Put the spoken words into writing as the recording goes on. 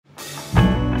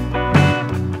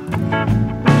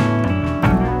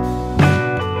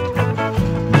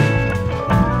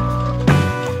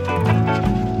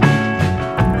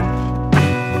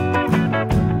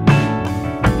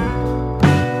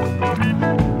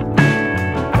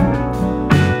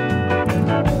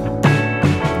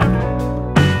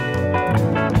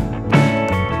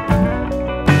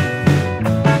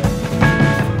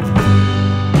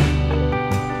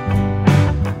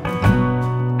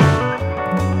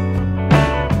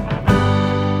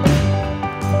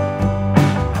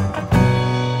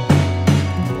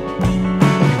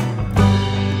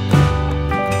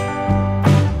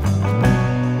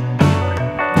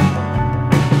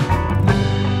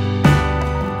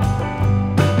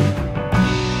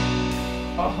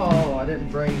didn't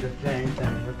bring the dang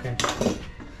thing. Okay.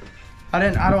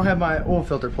 I don't have my oil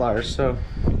filter pliers, so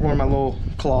or my little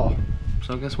claw.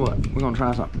 So guess what? We're gonna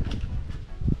try something.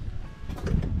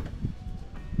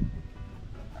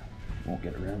 Won't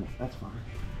get around it. That's fine.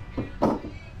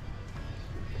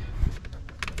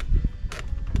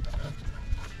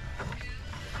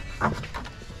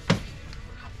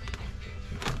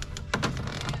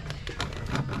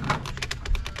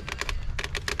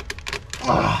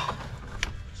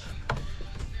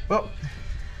 Well,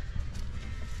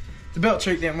 the belt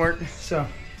trick didn't work, so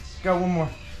got one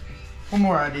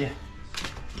more idea.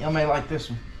 Y'all may like this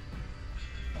one.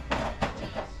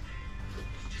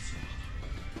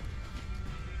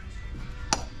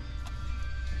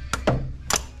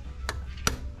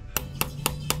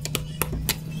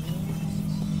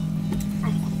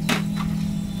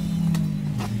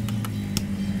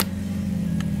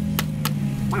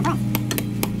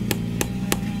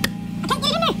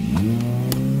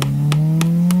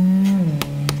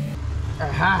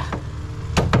 Aha!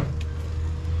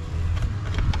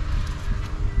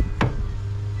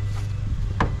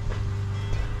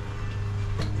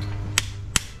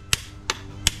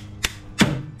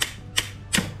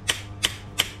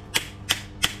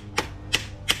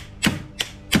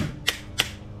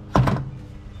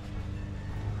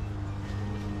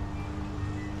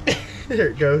 There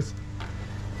it goes.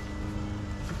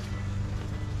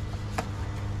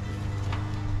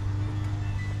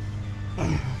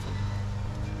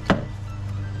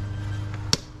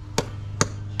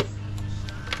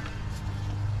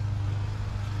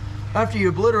 After you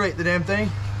obliterate the damn thing,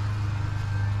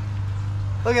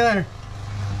 look at her.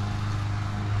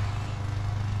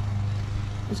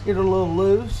 Let's get her a little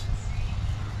loose.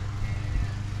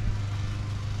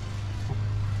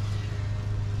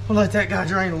 We'll let that guy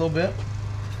drain a little bit.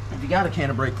 If you got a can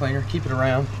of brake cleaner, keep it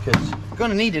around because you're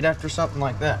gonna need it after something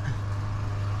like that.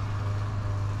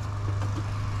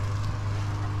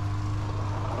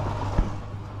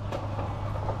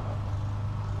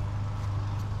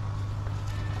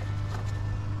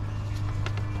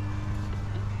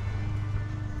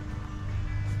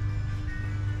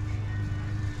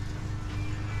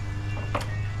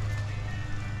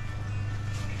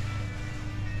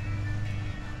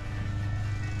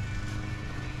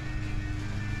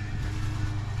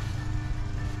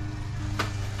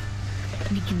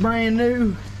 Get your brand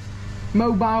new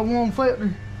mobile one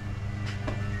filter.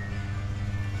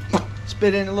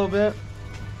 Spit in a little bit.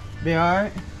 Be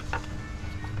alright.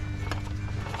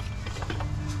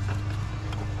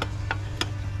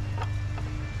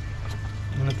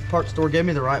 And if the parts store gave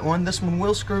me the right one, this one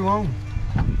will screw on.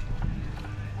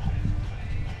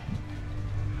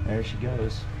 There she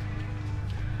goes.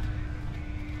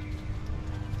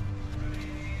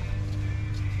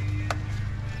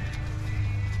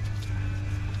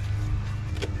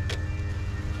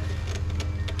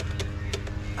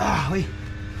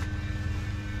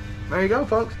 There you go,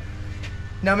 folks.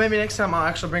 Now maybe next time I'll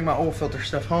actually bring my oil filter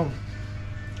stuff home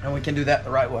and we can do that the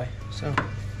right way. So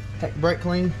take the brake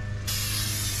clean.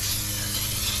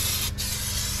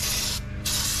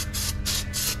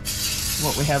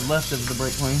 What we have left of the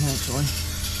brake clean, actually.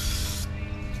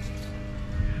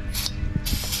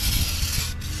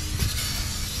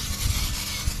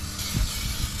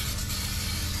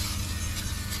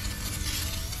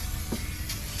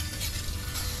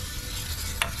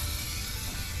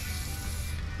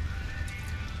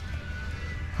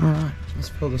 Alright, let's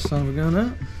fill this son of a gun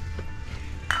up.